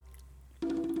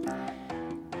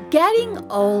Getting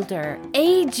older,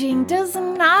 aging, does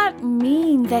not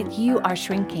mean that you are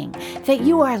shrinking, that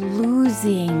you are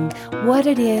losing what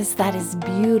it is that is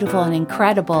beautiful and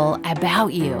incredible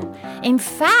about you. In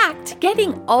fact,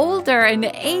 getting older and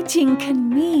aging can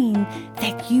mean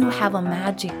that you have a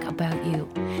magic about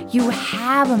you. You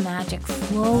have a magic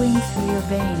flowing through your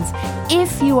veins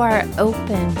if you are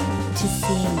open to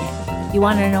seeing it. You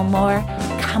want to know more?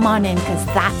 Come on in, because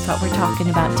that's what we're talking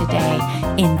about today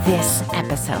in this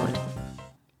episode.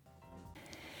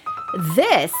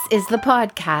 This is the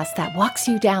podcast that walks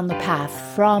you down the path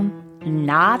from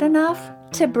not enough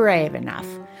to brave enough.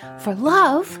 For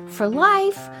love, for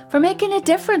life, for making a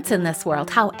difference in this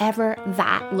world, however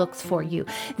that looks for you.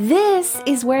 This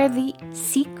is where the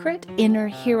secret inner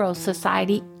hero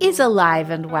society is alive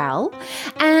and well,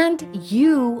 and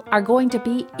you are going to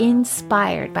be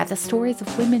inspired by the stories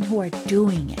of women who are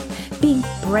doing it, being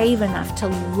brave enough to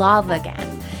love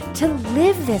again, to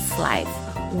live this life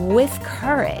with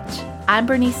courage. I'm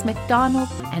Bernice McDonald,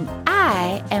 and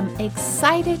I am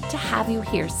excited to have you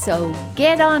here. So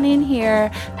get on in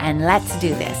here and let's do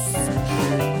this.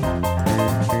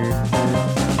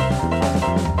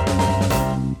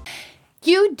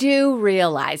 You do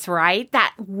realize, right,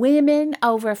 that women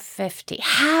over 50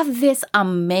 have this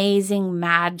amazing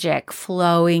magic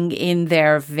flowing in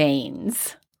their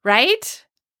veins, right?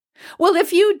 Well,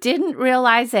 if you didn't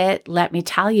realize it, let me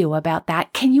tell you about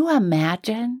that. Can you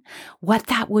imagine what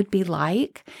that would be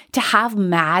like to have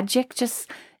magic just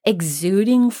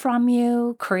exuding from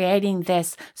you, creating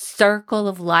this circle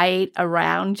of light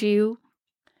around you?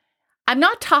 I'm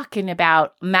not talking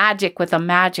about magic with a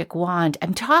magic wand.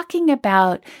 I'm talking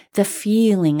about the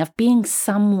feeling of being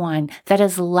someone that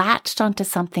has latched onto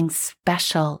something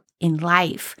special in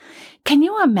life. Can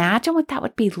you imagine what that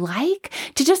would be like?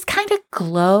 To just kind of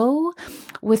glow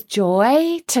with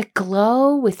joy, to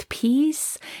glow with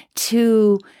peace,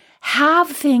 to have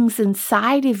things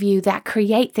inside of you that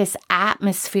create this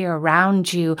atmosphere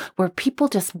around you where people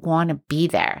just want to be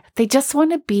there. They just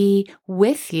want to be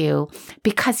with you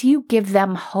because you give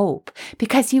them hope,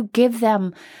 because you give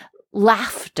them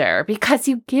laughter, because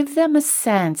you give them a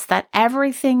sense that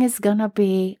everything is going to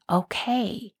be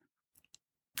okay.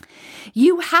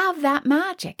 You have that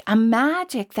magic, a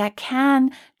magic that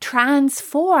can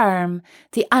transform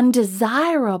the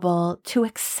undesirable to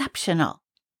exceptional.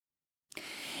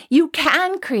 You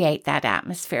can create that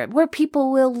atmosphere where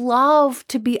people will love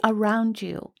to be around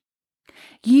you.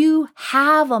 You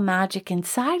have a magic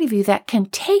inside of you that can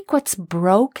take what's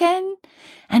broken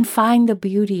and find the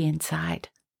beauty inside.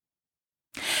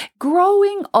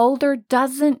 Growing older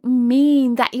doesn't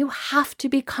mean that you have to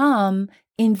become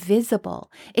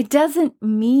invisible. It doesn't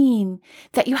mean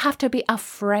that you have to be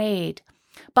afraid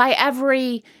by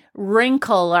every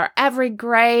wrinkle or every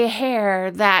gray hair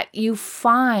that you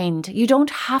find. You don't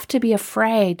have to be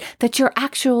afraid that you're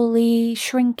actually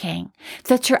shrinking,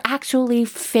 that you're actually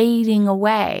fading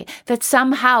away, that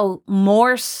somehow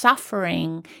more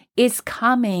suffering is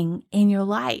coming in your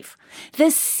life. The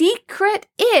secret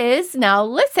is, now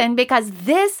listen, because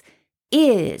this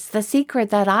is the secret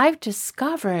that I've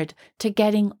discovered to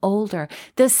getting older.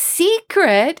 The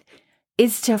secret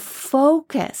is to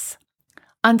focus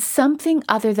on something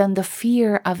other than the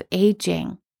fear of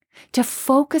aging, to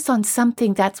focus on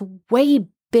something that's way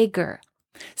bigger,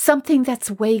 something that's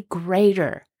way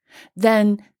greater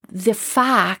than the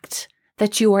fact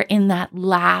that you are in that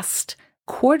last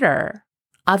quarter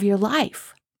of your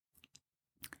life.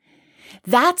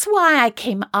 That's why I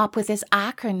came up with this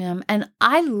acronym, and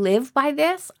I live by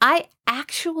this. I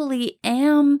actually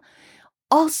am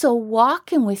also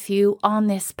walking with you on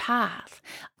this path.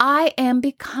 I am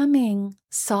becoming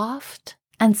soft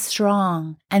and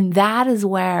strong, and that is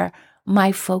where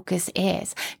my focus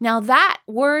is. Now, that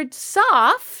word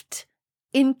soft,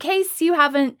 in case you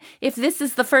haven't, if this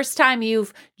is the first time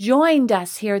you've joined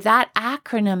us here, that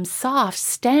acronym SOFT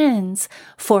stands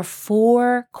for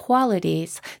 4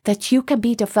 qualities that you can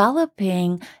be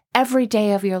developing every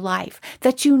day of your life,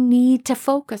 that you need to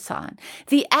focus on.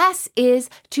 The S is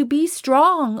to be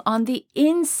strong on the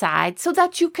inside so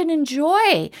that you can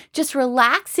enjoy just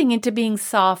relaxing into being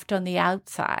soft on the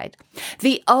outside.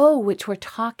 The O, which we're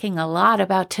talking a lot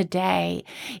about today,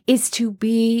 is to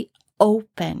be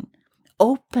open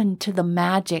to the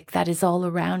magic that is all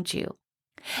around you.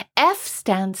 F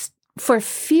stands for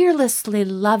fearlessly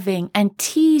loving, and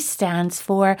T stands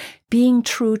for being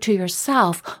true to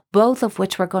yourself, both of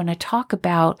which we're going to talk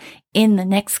about in the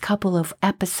next couple of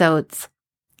episodes.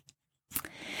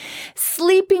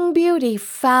 Sleeping Beauty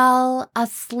fell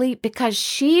asleep because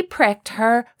she pricked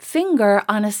her finger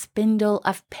on a spindle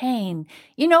of pain.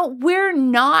 You know, we're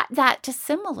not that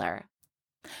dissimilar.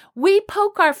 We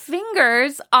poke our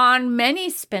fingers on many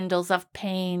spindles of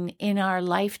pain in our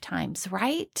lifetimes,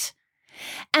 right?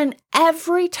 And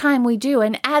every time we do,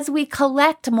 and as we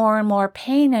collect more and more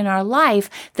pain in our life,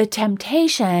 the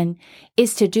temptation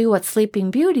is to do what Sleeping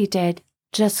Beauty did,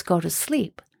 just go to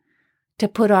sleep, to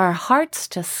put our hearts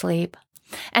to sleep.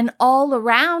 And all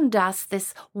around us,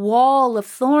 this wall of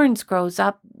thorns grows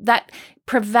up that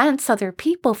prevents other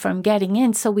people from getting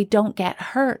in so we don't get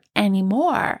hurt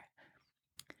anymore.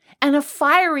 And a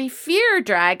fiery fear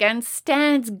dragon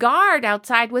stands guard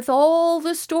outside with all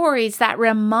the stories that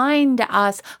remind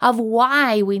us of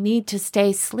why we need to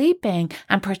stay sleeping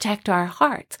and protect our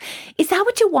hearts. Is that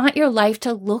what you want your life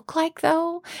to look like,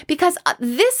 though? Because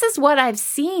this is what I've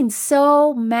seen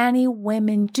so many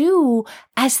women do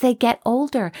as they get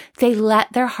older. They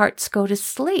let their hearts go to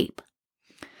sleep.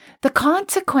 The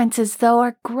consequences, though,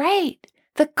 are great.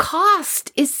 The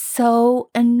cost is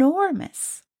so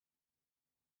enormous.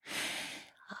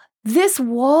 This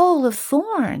wall of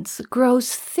thorns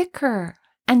grows thicker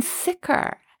and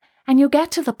thicker, and you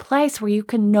get to the place where you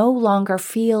can no longer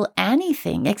feel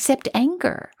anything except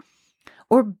anger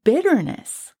or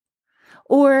bitterness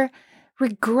or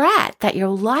regret that your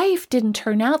life didn't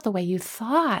turn out the way you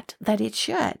thought that it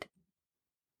should.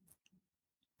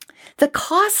 The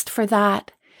cost for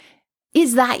that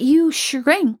is that you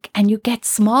shrink and you get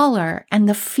smaller, and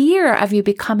the fear of you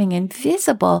becoming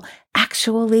invisible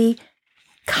actually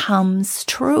comes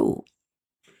true.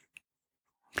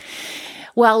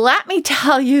 Well, let me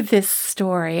tell you this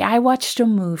story. I watched a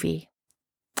movie,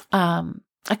 a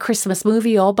Christmas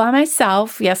movie all by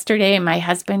myself yesterday. My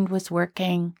husband was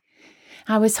working.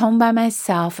 I was home by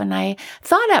myself, and I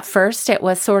thought at first it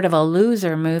was sort of a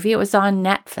loser movie. It was on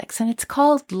Netflix, and it's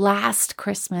called Last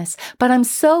Christmas. But I'm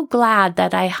so glad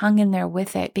that I hung in there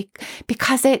with it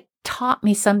because it taught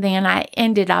me something, and I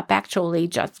ended up actually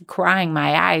just crying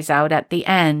my eyes out at the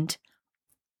end.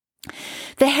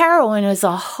 The heroine is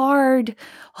a hard,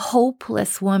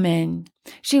 hopeless woman.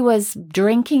 She was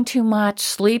drinking too much,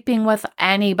 sleeping with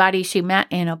anybody she met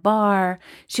in a bar.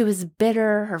 She was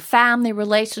bitter. Her family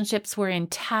relationships were in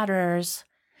tatters.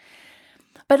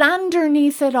 But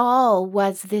underneath it all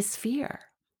was this fear.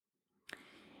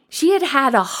 She had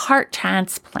had a heart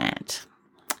transplant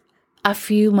a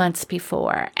few months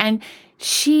before, and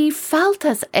she felt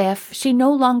as if she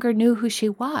no longer knew who she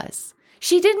was.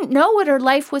 She didn't know what her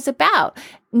life was about.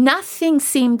 Nothing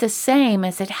seemed the same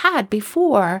as it had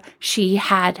before she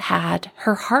had had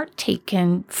her heart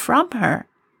taken from her.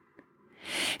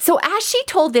 So as she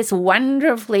told this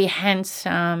wonderfully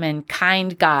handsome and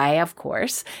kind guy, of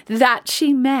course, that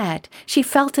she met, she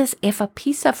felt as if a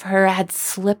piece of her had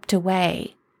slipped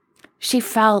away. She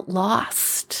felt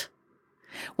lost.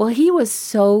 Well, he was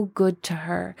so good to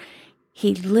her.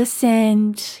 He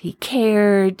listened, he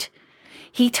cared.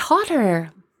 He taught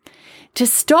her to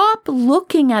stop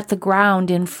looking at the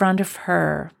ground in front of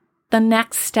her, the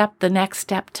next step, the next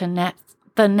step,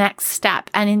 the next step,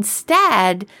 and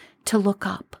instead to look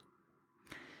up.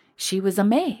 She was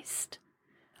amazed.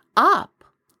 Up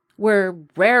were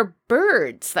rare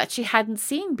birds that she hadn't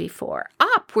seen before.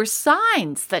 Up were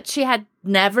signs that she had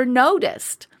never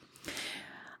noticed.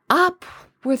 Up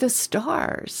were the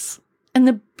stars and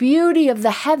the beauty of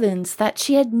the heavens that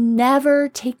she had never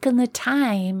taken the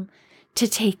time to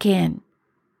take in.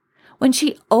 When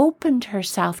she opened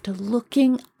herself to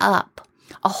looking up,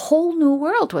 a whole new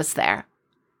world was there.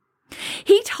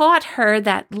 He taught her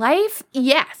that life,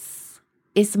 yes,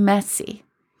 is messy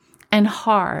and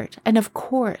hard. And of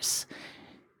course,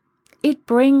 it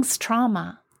brings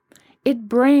trauma. It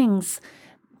brings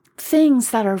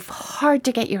things that are hard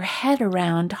to get your head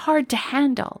around, hard to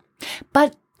handle.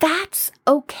 But that's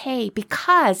okay,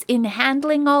 because in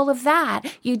handling all of that,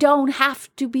 you don't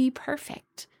have to be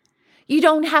perfect. You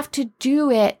don't have to do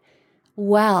it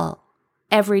well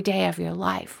every day of your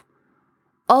life.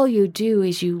 All you do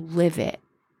is you live it.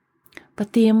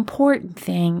 But the important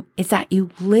thing is that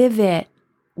you live it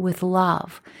with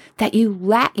love, that you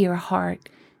let your heart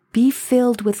be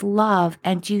filled with love,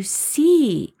 and you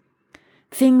see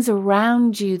things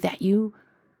around you that you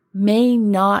may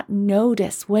not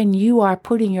notice when you are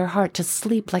putting your heart to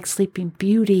sleep like Sleeping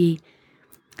Beauty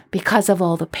because of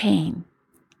all the pain.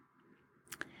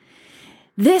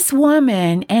 This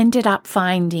woman ended up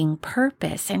finding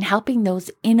purpose in helping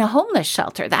those in a homeless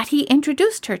shelter that he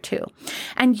introduced her to,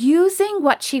 and using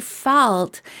what she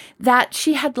felt that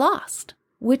she had lost,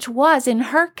 which was, in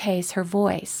her case, her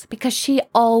voice, because she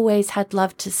always had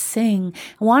loved to sing,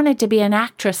 wanted to be an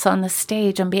actress on the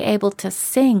stage and be able to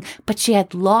sing, but she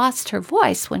had lost her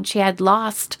voice when she had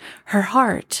lost her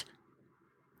heart.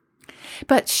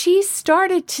 But she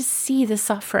started to see the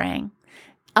suffering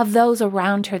of those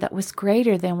around her that was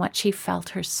greater than what she felt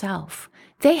herself.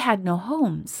 They had no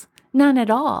homes, none at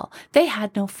all. They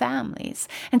had no families.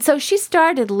 And so she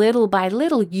started little by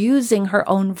little using her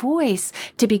own voice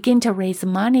to begin to raise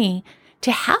money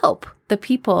to help the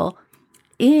people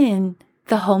in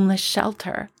the homeless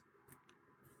shelter.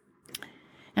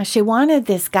 Now, she wanted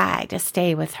this guy to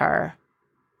stay with her,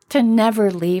 to never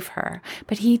leave her,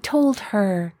 but he told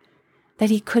her that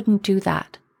he couldn't do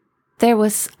that. There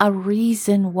was a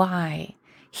reason why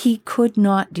he could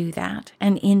not do that.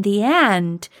 And in the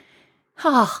end,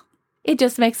 it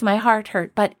just makes my heart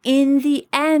hurt. But in the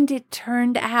end, it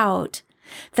turned out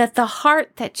that the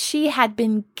heart that she had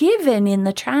been given in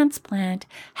the transplant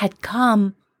had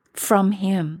come from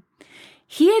him.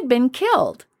 He had been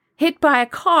killed, hit by a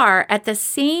car at the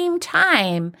same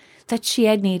time that she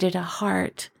had needed a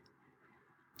heart.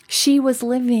 She was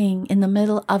living in the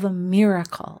middle of a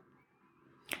miracle.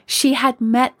 She had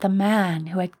met the man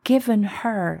who had given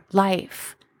her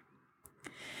life.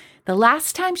 The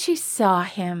last time she saw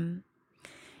him,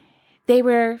 they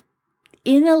were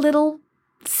in a little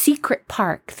secret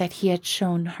park that he had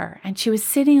shown her, and she was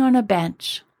sitting on a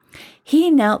bench.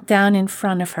 He knelt down in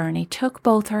front of her and he took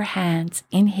both her hands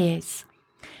in his,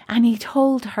 and he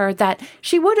told her that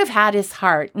she would have had his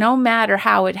heart no matter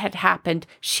how it had happened.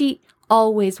 She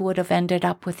always would have ended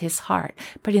up with his heart.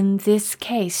 But in this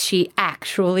case, she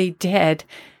actually did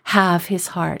have his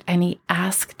heart, and he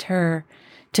asked her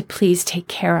to please take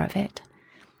care of it,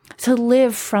 to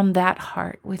live from that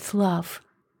heart with love.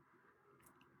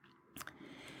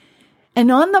 And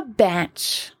on the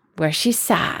bench where she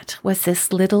sat was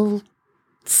this little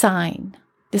sign,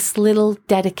 this little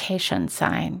dedication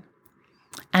sign.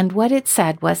 And what it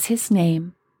said was his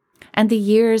name and the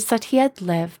years that he had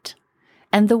lived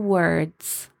and the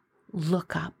words,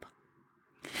 "Look up."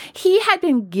 He had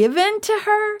been given to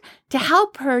her to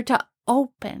help her to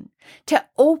open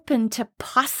to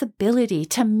possibility,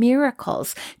 to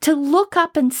miracles, to look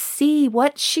up and see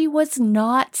what she was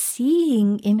not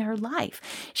seeing in her life.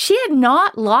 She had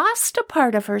not lost a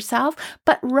part of herself,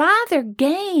 but rather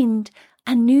gained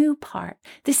a new part.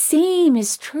 The same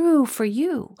is true for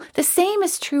you. The same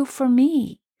is true for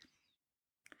me.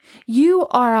 You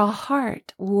are a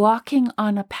heart walking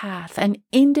on a path, an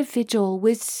individual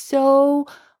with so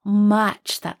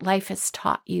much that life has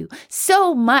taught you,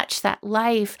 so much that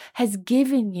life has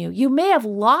given you. You may have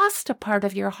lost a part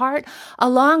of your heart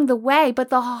along the way, but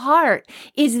the heart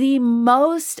is the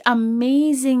most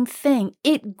amazing thing.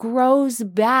 It grows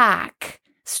back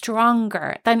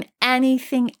stronger than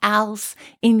anything else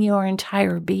in your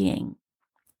entire being.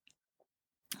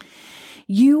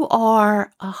 You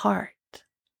are a heart.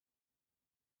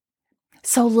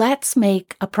 So let's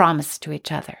make a promise to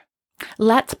each other.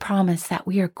 Let's promise that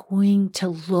we are going to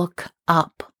look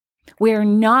up. We're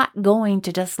not going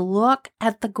to just look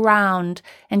at the ground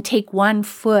and take one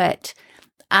foot,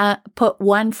 put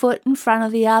one foot in front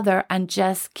of the other and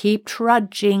just keep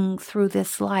trudging through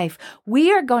this life.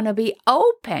 We are going to be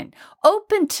open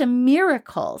to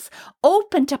miracles,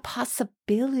 open to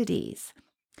possibilities.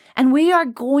 And we are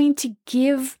going to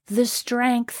give the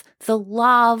strength, the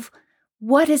love,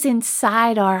 what is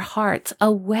inside our hearts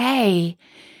away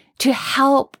to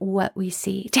help what we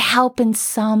see, to help in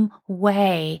some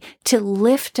way, to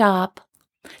lift up,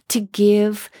 to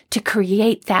give, to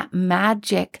create that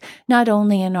magic, not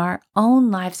only in our own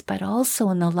lives, but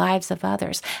also in the lives of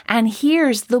others. And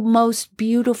here's the most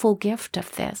beautiful gift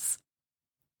of this.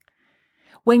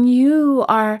 When you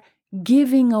are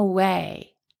giving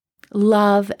away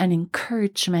love and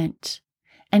encouragement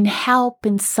and help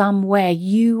in some way,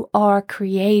 you are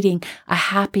creating a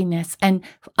happiness and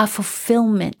a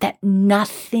fulfillment that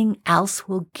nothing else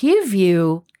will give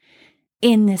you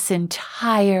in this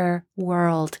entire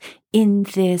world, in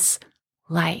this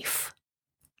life.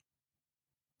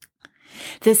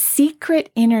 The Secret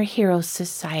Inner Heroes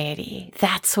Society,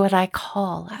 that's what I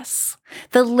call us.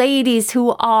 The ladies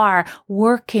who are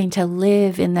working to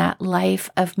live in that life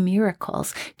of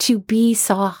miracles, to be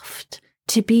soft,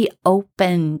 to be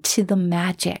open to the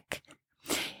magic.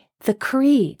 The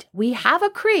creed, we have a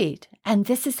creed, and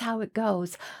this is how it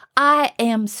goes. I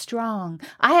am strong.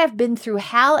 I have been through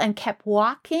hell and kept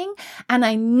walking, and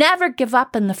I never give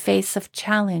up in the face of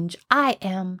challenge. I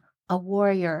am a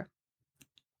warrior.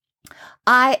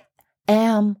 I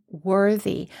am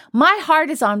worthy. My heart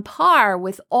is on par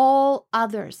with all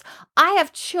others. I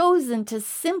have chosen to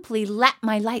simply let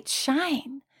my light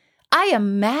shine. I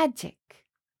am magic.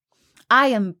 I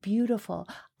am beautiful.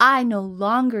 I no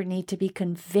longer need to be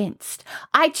convinced.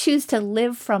 I choose to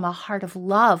live from a heart of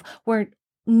love where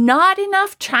not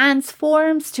enough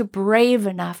transforms to brave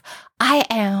enough. I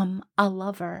am a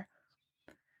lover.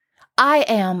 I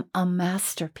am a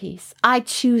masterpiece. I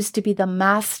choose to be the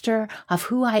master of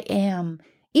who I am,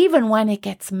 even when it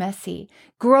gets messy.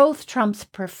 Growth trumps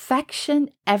perfection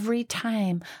every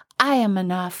time. I am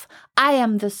enough. I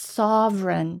am the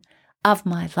sovereign of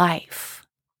my life.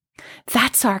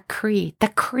 That's our creed, the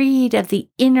creed of the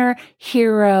Inner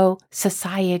Hero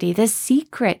Society, the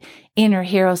secret Inner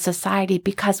Hero Society,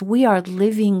 because we are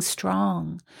living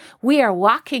strong. We are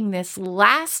walking this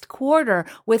last quarter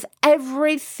with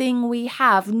everything we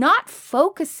have, not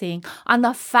focusing on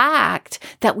the fact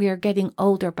that we are getting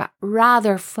older, but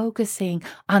rather focusing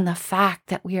on the fact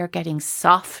that we are getting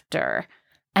softer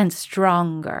and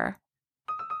stronger.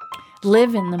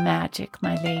 Live in the magic,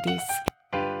 my ladies.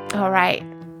 All right.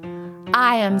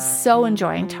 I am so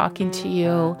enjoying talking to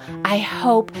you. I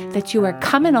hope that you are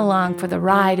coming along for the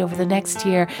ride over the next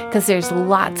year because there's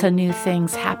lots of new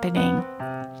things happening.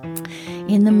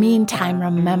 In the meantime,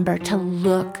 remember to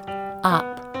look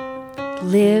up.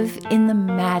 Live in the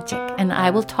magic, and I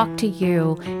will talk to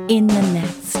you in the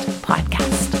next